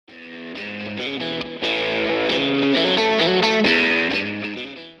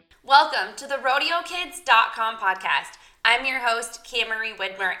Welcome to the RodeoKids.com podcast. I'm your host, Cam-Marie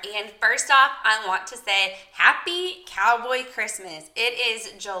Widmer, and first off, I want to say Happy Cowboy Christmas. It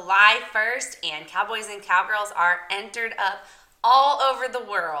is July 1st, and cowboys and cowgirls are entered up all over the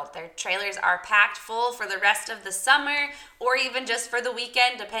world. Their trailers are packed full for the rest of the summer, or even just for the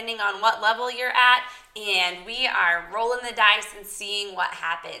weekend, depending on what level you're at, and we are rolling the dice and seeing what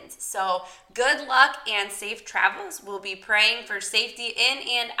happens. So good luck and safe travels. We'll be praying for safety in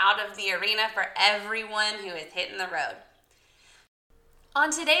and out of the arena for everyone who is hitting the road. On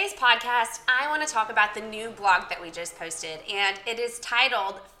today's podcast, I want to talk about the new blog that we just posted, and it is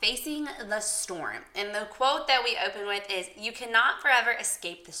titled Facing the Storm. And the quote that we open with is, "You cannot forever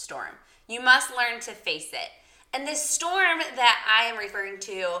escape the storm. You must learn to face it." And this storm that I am referring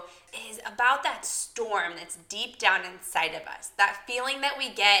to is about that storm that's deep down inside of us. That feeling that we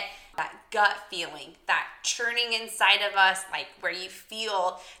get, that gut feeling, that churning inside of us, like where you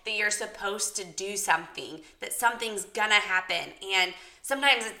feel that you're supposed to do something, that something's gonna happen. And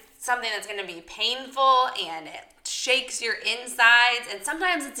sometimes it's something that's gonna be painful and it shakes your insides, and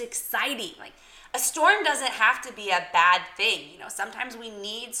sometimes it's exciting. Like a storm doesn't have to be a bad thing. You know, sometimes we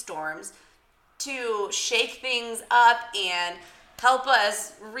need storms to shake things up and help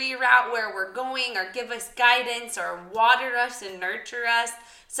us reroute where we're going, or give us guidance, or water us and nurture us.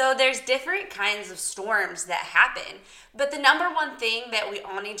 So there's different kinds of storms that happen. But the number one thing that we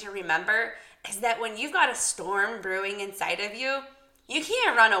all need to remember is that when you've got a storm brewing inside of you, you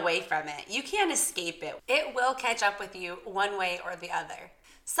can't run away from it. You can't escape it. It will catch up with you one way or the other.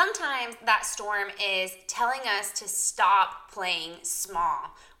 Sometimes that storm is telling us to stop playing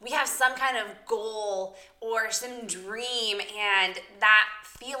small. We have some kind of goal or some dream, and that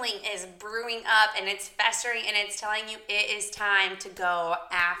feeling is brewing up and it's festering, and it's telling you it is time to go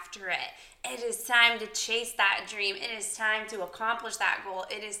after it. It is time to chase that dream. It is time to accomplish that goal.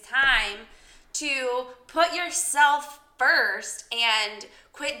 It is time to put yourself first and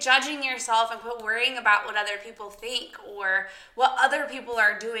quit judging yourself and quit worrying about what other people think or what other people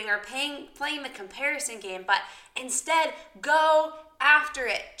are doing, or playing the comparison game, but instead go after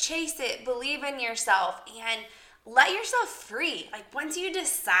it, chase it, believe in yourself, and let yourself free. Like once you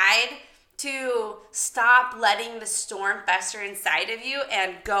decide to stop letting the storm fester inside of you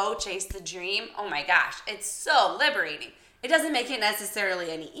and go chase the dream, oh my gosh, it's so liberating. It doesn't make it necessarily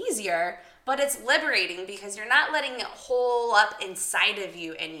any easier, but it's liberating because you're not letting it hole up inside of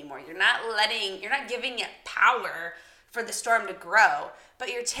you anymore. You're not giving it power for the storm to grow, but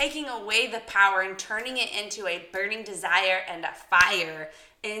you're taking away the power and turning it into a burning desire and a fire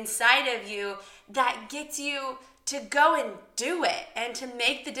inside of you that gets you to go and do it, and to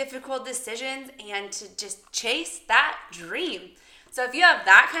make the difficult decisions, and to just chase that dream. So if you have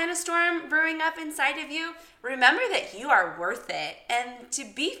that kind of storm brewing up inside of you, remember that you are worth it, and to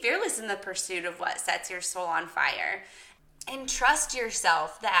be fearless in the pursuit of what sets your soul on fire. And trust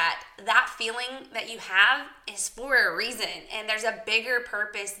yourself that that feeling that you have is for a reason, and there's a bigger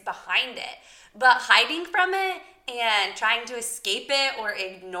purpose behind it. But hiding from it and trying to escape it or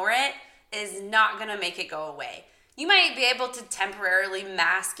ignore it is not going to make it go away. You might be able to temporarily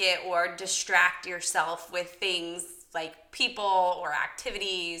mask it or distract yourself with things like people or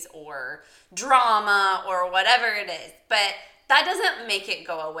activities or drama or whatever it is, but that doesn't make it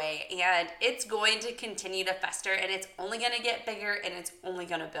go away, and it's going to continue to fester, and it's only going to get bigger, and it's only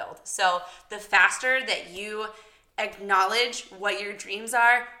going to build. So the faster that you acknowledge what your dreams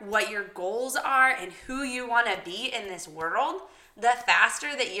are, what your goals are, and who you want to be in this world, the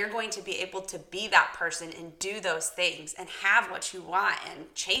faster that you're going to be able to be that person and do those things and have what you want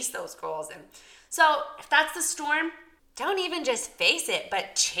and chase those goals. And so if that's the storm, don't even just face it,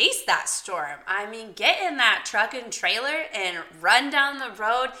 but chase that storm. I mean, get in that truck and trailer and run down the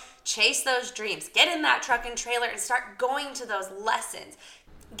road, chase those dreams. Get in that truck and trailer and start going to those lessons.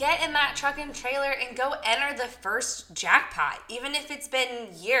 Get in that truck and trailer and go enter the first jackpot, even if it's been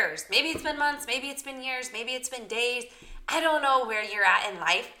years. Maybe it's been months, maybe it's been years, maybe it's been days. I don't know where you're at in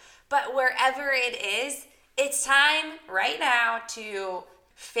life, but wherever it is, it's time right now to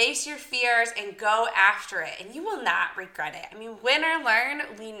face your fears and go after it, and you will not regret it. I mean, win or learn,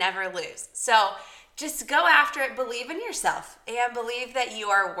 we never lose. So just go after it, believe in yourself, and believe that you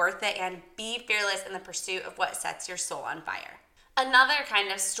are worth it, and be fearless in the pursuit of what sets your soul on fire. Another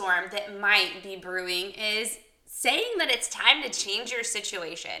kind of storm that might be brewing is saying that it's time to change your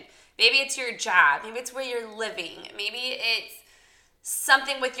situation. Maybe it's your job, maybe it's where you're living, maybe it's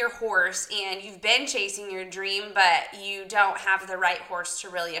something with your horse and you've been chasing your dream, but you don't have the right horse to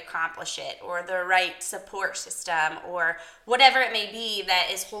really accomplish it, or the right support system, or whatever it may be that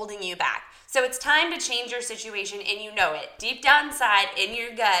is holding you back. So it's time to change your situation, and you know it. Deep down inside, in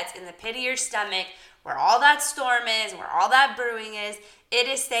your guts, in the pit of your stomach, where all that storm is, where all that brewing is, it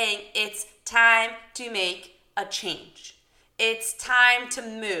is saying it's time to make a change. It's time to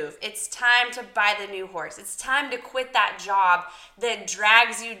move. It's time to buy the new horse. It's time to quit that job that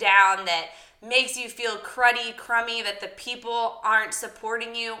drags you down, that makes you feel cruddy, crummy, that the people aren't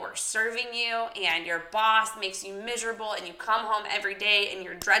supporting you or serving you, and your boss makes you miserable, and you come home every day and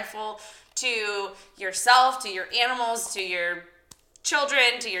you're dreadful to yourself, to your animals, to your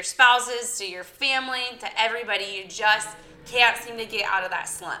children, to your spouses, to your family, to everybody. You just can't seem to get out of that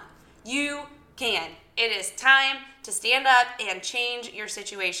slump. You can. It is time to stand up and change your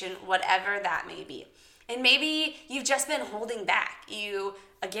situation, whatever that may be. And maybe you've just been holding back.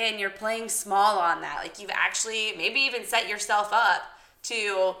 You're playing small on that. Like, you've actually maybe even set yourself up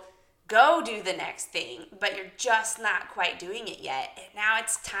to go do the next thing, but you're just not quite doing it yet. And now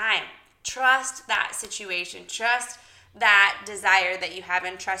it's time. Trust that situation. Trust that desire that you have,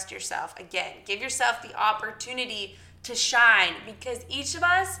 and trust yourself. Again, give yourself the opportunity to shine, because each of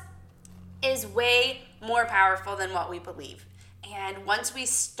us is way more powerful than what we believe. And once we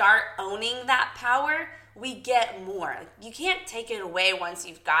start owning that power, we get more. You can't take it away once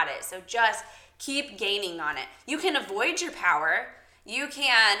you've got it. So just keep gaining on it. You can avoid your power. You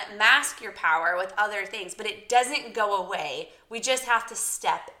can mask your power with other things, but it doesn't go away. We just have to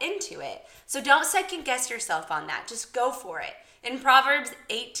step into it. So don't second guess yourself on that. Just go for it. In Proverbs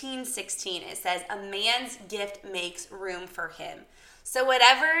 18:16, it says, "A man's gift makes room for him." So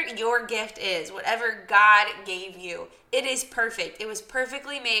whatever your gift is, whatever God gave you, it is perfect. It was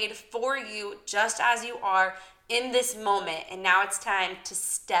perfectly made for you just as you are in this moment. And now it's time to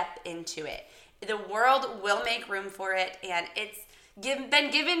step into it. The world will make room for it, and it's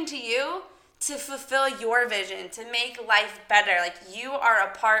been given to you to fulfill your vision, to make life better. Like, you are a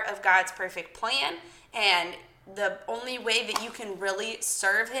part of God's perfect plan, and the only way that you can really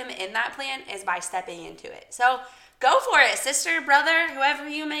serve him in that plan is by stepping into it. So go for it, sister, brother, whoever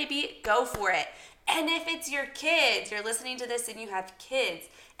you may be, go for it. And if it's your kids, you're listening to this and you have kids,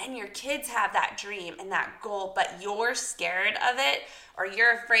 and your kids have that dream and that goal, but you're scared of it, or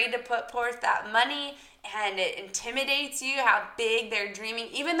you're afraid to put forth that money, and it intimidates you how big they're dreaming,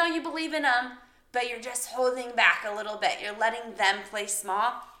 even though you believe in them, but you're just holding back a little bit. You're letting them play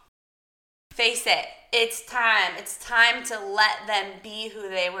small. Face it. It's time. It's time to let them be who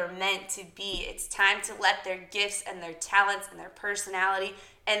they were meant to be. It's time to let their gifts and their talents and their personality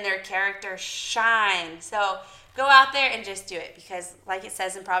and their character shine. So go out there and just do it, because like it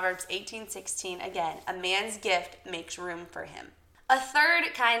says in Proverbs 18:16, again, a man's gift makes room for him. A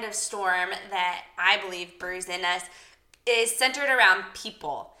third kind of storm that I believe brews in us is centered around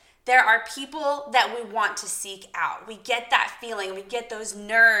people. There are people that we want to seek out. We get that feeling, we get those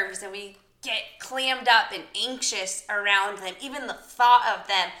nerves, and we get clammed up and anxious around them, even the thought of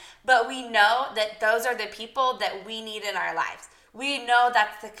them. But we know that those are the people that we need in our lives. We know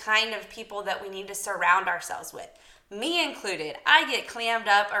that's the kind of people that we need to surround ourselves with. Me included, I get clammed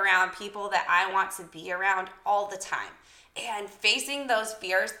up around people that I want to be around all the time. And facing those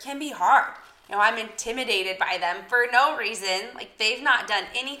fears can be hard. I'm intimidated by them for no reason. Like, they've not done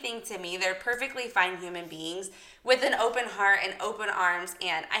anything to me. They're perfectly fine human beings with an open heart and open arms,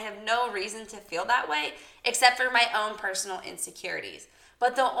 and I have no reason to feel that way except for my own personal insecurities.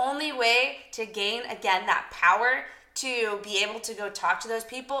 But the only way to gain, again, that power to be able to go talk to those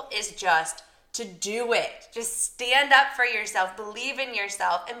people is just to do it. Just stand up for yourself, believe in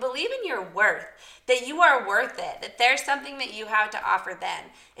yourself, and believe in your worth, that you are worth it, that there's something that you have to offer them.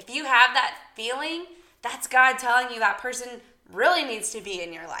 If you have that feeling, that's God telling you that person really needs to be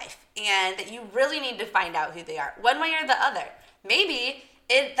in your life, and that you really need to find out who they are, one way or the other. Maybe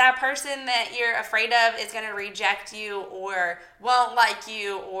that person that you're afraid of is going to reject you or won't like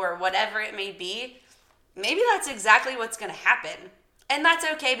you or whatever it may be. Maybe that's exactly what's going to happen. And that's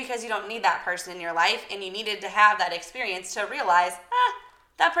okay, because you don't need that person in your life, and you needed to have that experience to realize,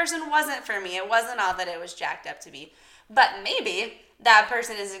 that person wasn't for me. It wasn't all that it was jacked up to be. But maybe that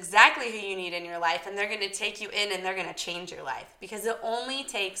person is exactly who you need in your life, and they're going to take you in and they're going to change your life, because it only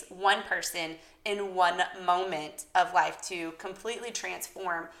takes one person in one moment of life to completely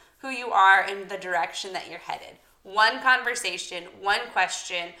transform who you are and the direction that you're headed. One conversation, one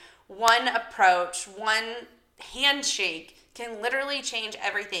question, one approach, one handshake can literally change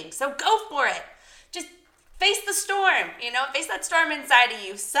everything. So go for it. Just face the storm, face that storm inside of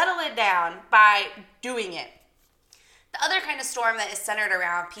you. Settle it down by doing it. The other kind of storm that is centered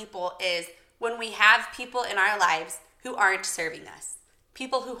around people is when we have people in our lives who aren't serving us,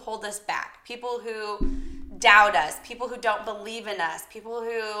 people who hold us back, people who doubt us, people who don't believe in us, people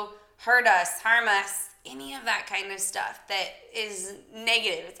who hurt us, harm us, any of that kind of stuff that is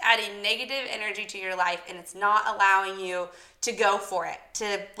negative. It's adding negative energy to your life, and it's not allowing you to go for it,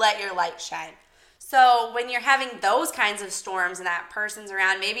 to let your light shine. So when you're having those kinds of storms and that person's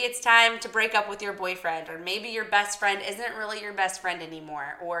around, maybe it's time to break up with your boyfriend, or maybe your best friend isn't really your best friend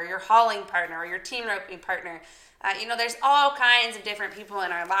anymore, or your hauling partner, or your team roping partner. There's all kinds of different people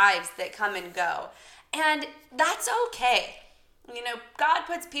in our lives that come and go. And that's okay. God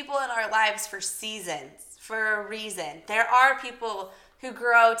puts people in our lives for seasons, for a reason. There are people who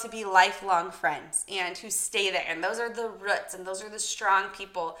grow to be lifelong friends and who stay there. And those are the roots, and those are the strong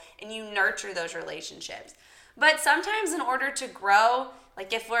people, and you nurture those relationships. But sometimes in order to grow,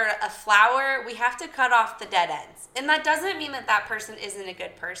 like if we're a flower, we have to cut off the dead ends. And that doesn't mean that that person isn't a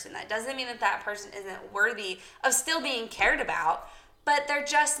good person. That doesn't mean that that person isn't worthy of still being cared about, but they're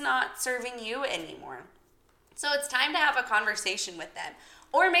just not serving you anymore. So it's time to have a conversation with them.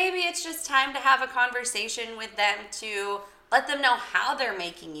 Or maybe it's just time to have a conversation with them to let them know how they're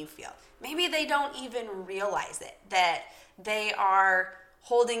making you feel. Maybe they don't even realize it, that they are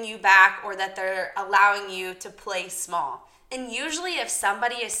holding you back or that they're allowing you to play small. And usually if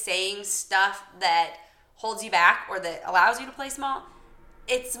somebody is saying stuff that holds you back or that allows you to play small,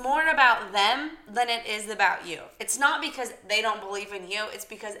 it's more about them than it is about you. It's not because they don't believe in you. It's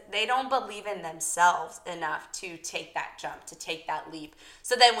because they don't believe in themselves enough to take that jump, to take that leap.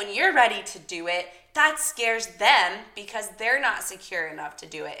 So then when you're ready to do it, that scares them because they're not secure enough to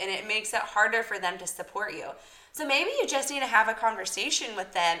do it. And it makes it harder for them to support you. So maybe you just need to have a conversation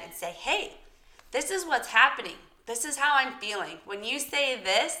with them and say, hey, this is what's happening. This is how I'm feeling. When you say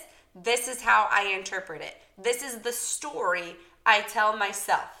this, this is how I interpret it. This is the story I tell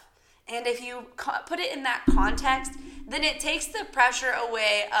myself. And if you put it in that context, then it takes the pressure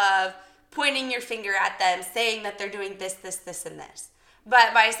away of pointing your finger at them, saying that they're doing this, this, this, and this.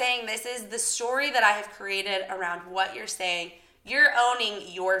 But by saying this is the story that I have created around what you're saying, you're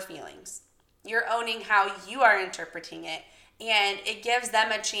owning your feelings. You're owning how you are interpreting it. And it gives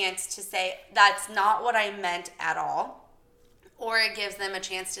them a chance to say, that's not what I meant at all. Or it gives them a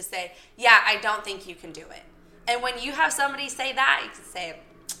chance to say, yeah, I don't think you can do it. And when you have somebody say that, you can say,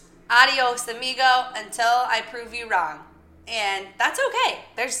 adios, amigo, until I prove you wrong. And that's okay.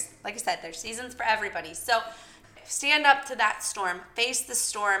 Like I said, there's seasons for everybody. So stand up to that storm, face the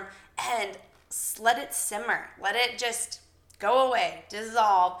storm, and let it simmer. Let it just go away,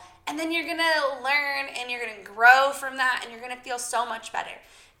 dissolve. And then you're going to learn and you're going to grow from that, and you're going to feel so much better.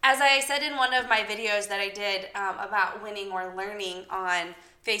 As I said in one of my videos that I did about winning or learning on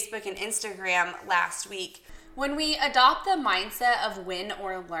Facebook and Instagram last week, when we adopt the mindset of win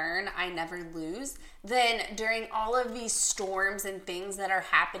or learn, I never lose, then during all of these storms and things that are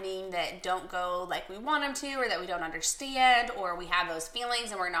happening that don't go like we want them to, or that we don't understand, or we have those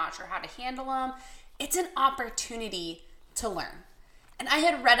feelings and we're not sure how to handle them, it's an opportunity to learn. And I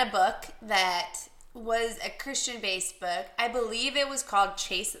had read a book that was a Christian-based book. I believe it was called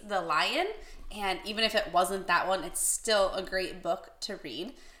Chase the Lion. And even if it wasn't that one, it's still a great book to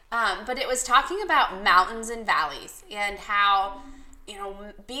read. But it was talking about mountains and valleys and how,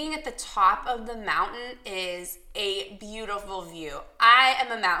 being at the top of the mountain is a beautiful view. I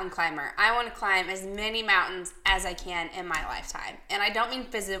am a mountain climber. I want to climb as many mountains as I can in my lifetime. And I don't mean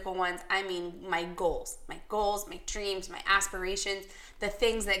physical ones. I mean my goals, my dreams, my aspirations, the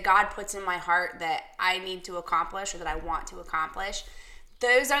things that God puts in my heart that I need to accomplish or that I want to accomplish.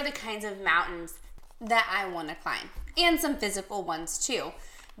 Those are the kinds of mountains that I want to climb, and some physical ones too.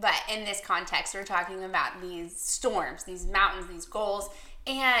 But in this context, we're talking about these storms, these mountains, these goals.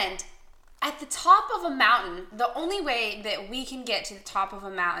 And at the top of a mountain, the only way that we can get to the top of a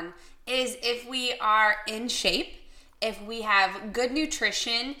mountain is if we are in shape, if we have good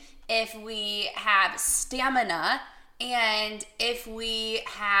nutrition, if we have stamina, and if we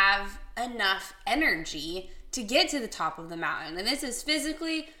have enough energy to get to the top of the mountain. And this is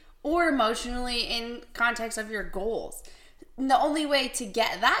physically or emotionally in context of your goals. And the only way to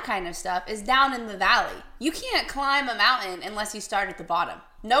get that kind of stuff is down in the valley. You can't climb a mountain unless you start at the bottom.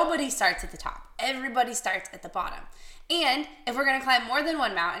 Nobody starts at the top. Everybody starts at the bottom. And if we're going to climb more than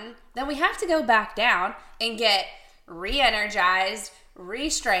one mountain, then we have to go back down and get re-energized,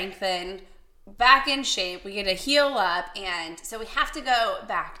 re-strengthened, back in shape. We get to heal up, and so we have to go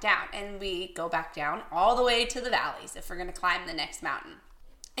back down. And we go back down all the way to the valleys if we're going to climb the next mountain.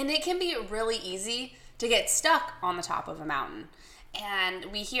 And it can be really easy to get stuck on the top of a mountain. And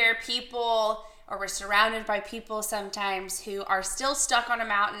we hear people or we're surrounded by people sometimes who are still stuck on a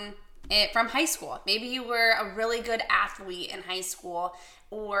mountain from high school. Maybe you were a really good athlete in high school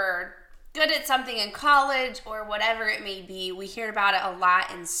or good at something in college or whatever it may be. We hear about it a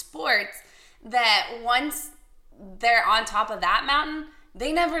lot in sports that once they're on top of that mountain,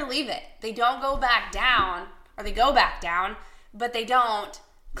 they never leave it. They don't go back down, or they go back down, but they don't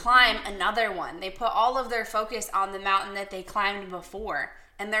climb another one. They put all of their focus on the mountain that they climbed before,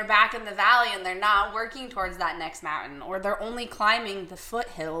 and they're back in the valley and they're not working towards that next mountain, or they're only climbing the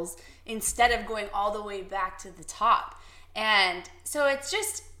foothills instead of going all the way back to the top. And so it's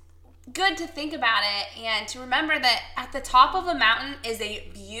just good to think about it and to remember that at the top of a mountain is a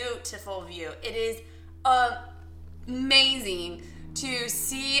beautiful view. It is amazing to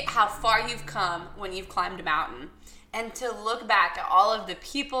see how far you've come when you've climbed a mountain, and to look back at all of the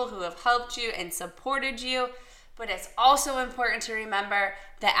people who have helped you and supported you. But it's also important to remember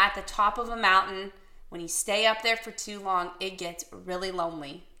that at the top of a mountain, when you stay up there for too long, it gets really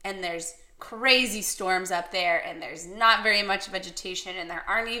lonely, and there's crazy storms up there, and there's not very much vegetation, and there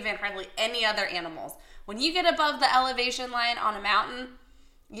aren't even hardly any other animals. When you get above the elevation line on a mountain,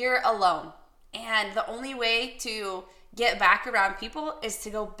 you're alone. And the only way to get back around people is to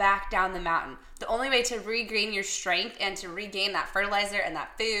go back down the mountain. The only way to regain your strength and to regain that fertilizer and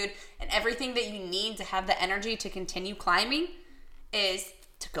that food and everything that you need to have the energy to continue climbing is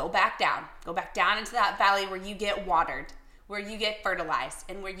to go back down. Go back down into that valley where you get watered, where you get fertilized,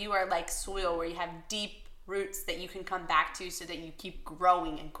 and where you are like soil, where you have deep roots that you can come back to so that you keep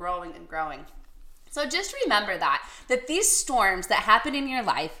growing and growing and growing. So just remember that these storms that happen in your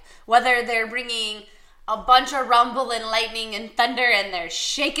life, whether they're bringing a bunch of rumble and lightning and thunder and they're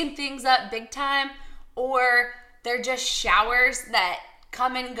shaking things up big time, or they're just showers that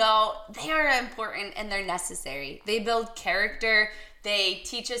come and go, they are important and they're necessary. They build character. They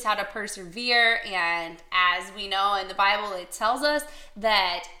teach us how to persevere. And as we know in the Bible, it tells us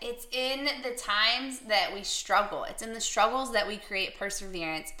that it's in the times that we struggle. It's in the struggles that we create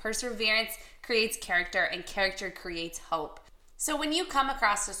perseverance. Perseverance creates character, and character creates hope. So when you come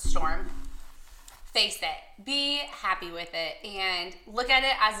across a storm, face it, be happy with it, and look at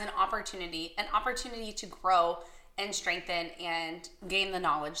it as an opportunity to grow and strengthen and gain the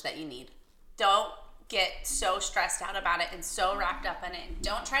knowledge that you need. Don't get so stressed out about it and so wrapped up in it.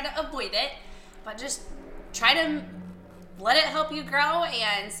 Don't try to avoid it, but just try to let it help you grow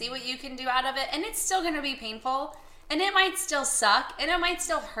and see what you can do out of it. And it's still going to be painful, and it might still suck, and it might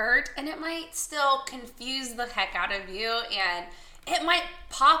still hurt, and it might still confuse the heck out of you, and it might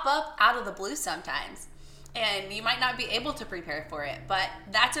pop up out of the blue sometimes, and you might not be able to prepare for it, but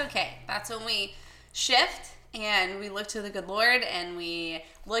that's okay. That's when we shift and we look to the good Lord, and we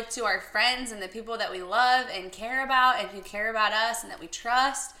look to our friends and the people that we love and care about and who care about us and that we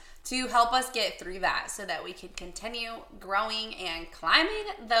trust to help us get through that so that we can continue growing and climbing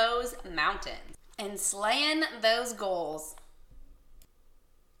those mountains and slaying those goals.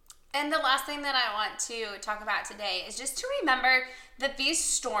 And the last thing that I want to talk about today is just to remember that these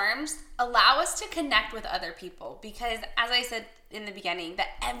storms allow us to connect with other people, because as I said in the beginning,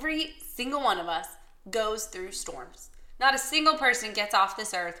 that every single one of us goes through storms. Not a single person gets off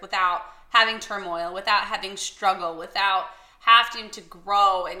this earth without having turmoil, without having struggle, without having to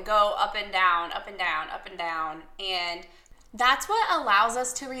grow and go up and down, up and down, up and down. And that's what allows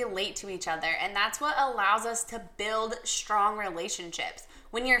us to relate to each other, and that's what allows us to build strong relationships.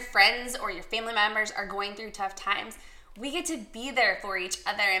 When your friends or your family members are going through tough times, we get to be there for each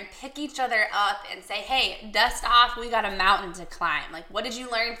other and pick each other up and say, hey, dust off, we got a mountain to climb. Like, what did you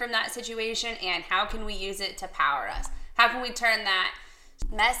learn from that situation, and how can we use it to power us? How can we turn that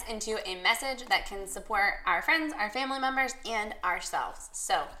mess into a message that can support our friends, our family members, and ourselves?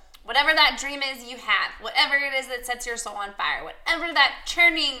 So whatever that dream is you have, whatever it is that sets your soul on fire, whatever that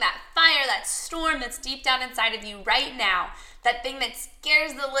churning, that fire, that storm that's deep down inside of you right now, that thing that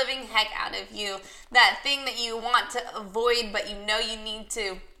scares the living heck out of you, that thing that you want to avoid but you know you need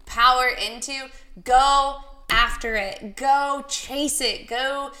to power into, go after it. Go chase it.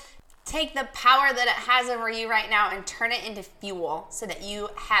 Go take the power that it has over you right now and turn it into fuel so that you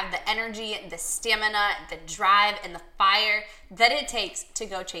have the energy, the stamina, the drive, and the fire that it takes to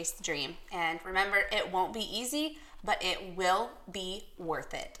go chase the dream. And remember, it won't be easy, but it will be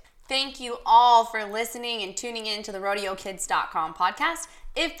worth it. Thank you all for listening and tuning in to the RodeoKids.com podcast.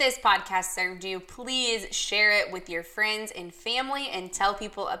 If this podcast served you, please share it with your friends and family and tell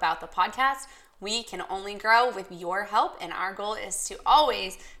people about the podcast. We can only grow with your help, and our goal is to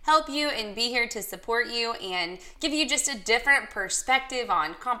always help you and be here to support you and give you just a different perspective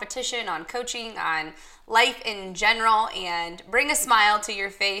on competition, on coaching, on life in general, and bring a smile to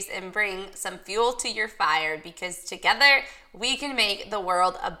your face and bring some fuel to your fire, because together we can make the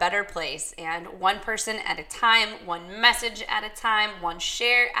world a better place, and one person at a time, one message at a time, one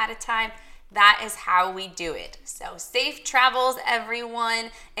share at a time. That is how we do it. So safe travels,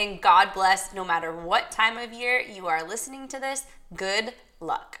 everyone, and God bless no matter what time of year you are listening to this. Good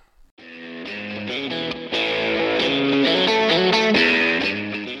luck.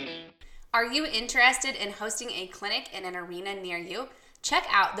 Are you interested in hosting a clinic in an arena near you? Check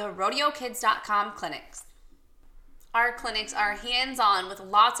out the RodeoKids.com clinics. Our clinics are hands-on with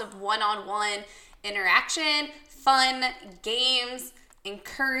lots of one-on-one interaction, fun, games,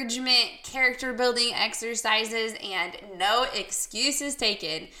 encouragement, character building exercises, and no excuses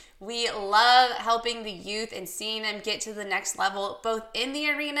taken. We love helping the youth and seeing them get to the next level, both in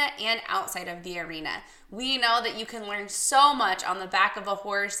the arena and outside of the arena. We know that you can learn so much on the back of a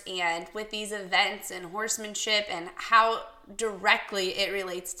horse, and with these events and horsemanship and how directly it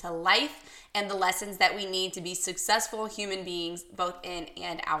relates to life and the lessons that we need to be successful human beings both in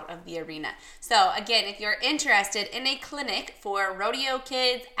and out of the arena. So again, if you're interested in a clinic for rodeo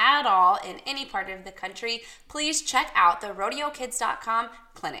kids at all in any part of the country, please check out the RodeoKids.com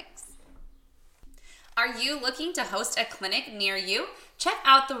clinics. Are you looking to host a clinic near you? Check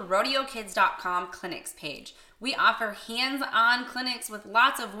out the RodeoKids.com clinics page. We offer hands-on clinics with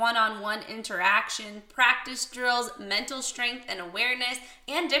lots of one-on-one interaction, practice drills, mental strength and awareness,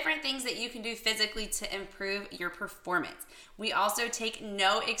 and different things that you can do physically to improve your performance. We also take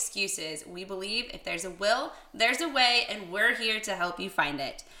no excuses. We believe if there's a will, there's a way, and we're here to help you find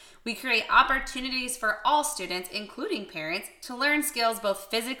it. We create opportunities for all students, including parents, to learn skills both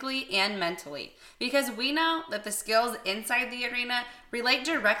physically and mentally, because we know that the skills inside the arena relate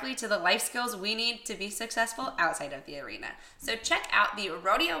directly to the life skills we need to be successful outside of the arena. So check out the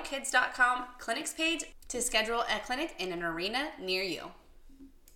RodeoKids.com clinics page to schedule a clinic in an arena near you.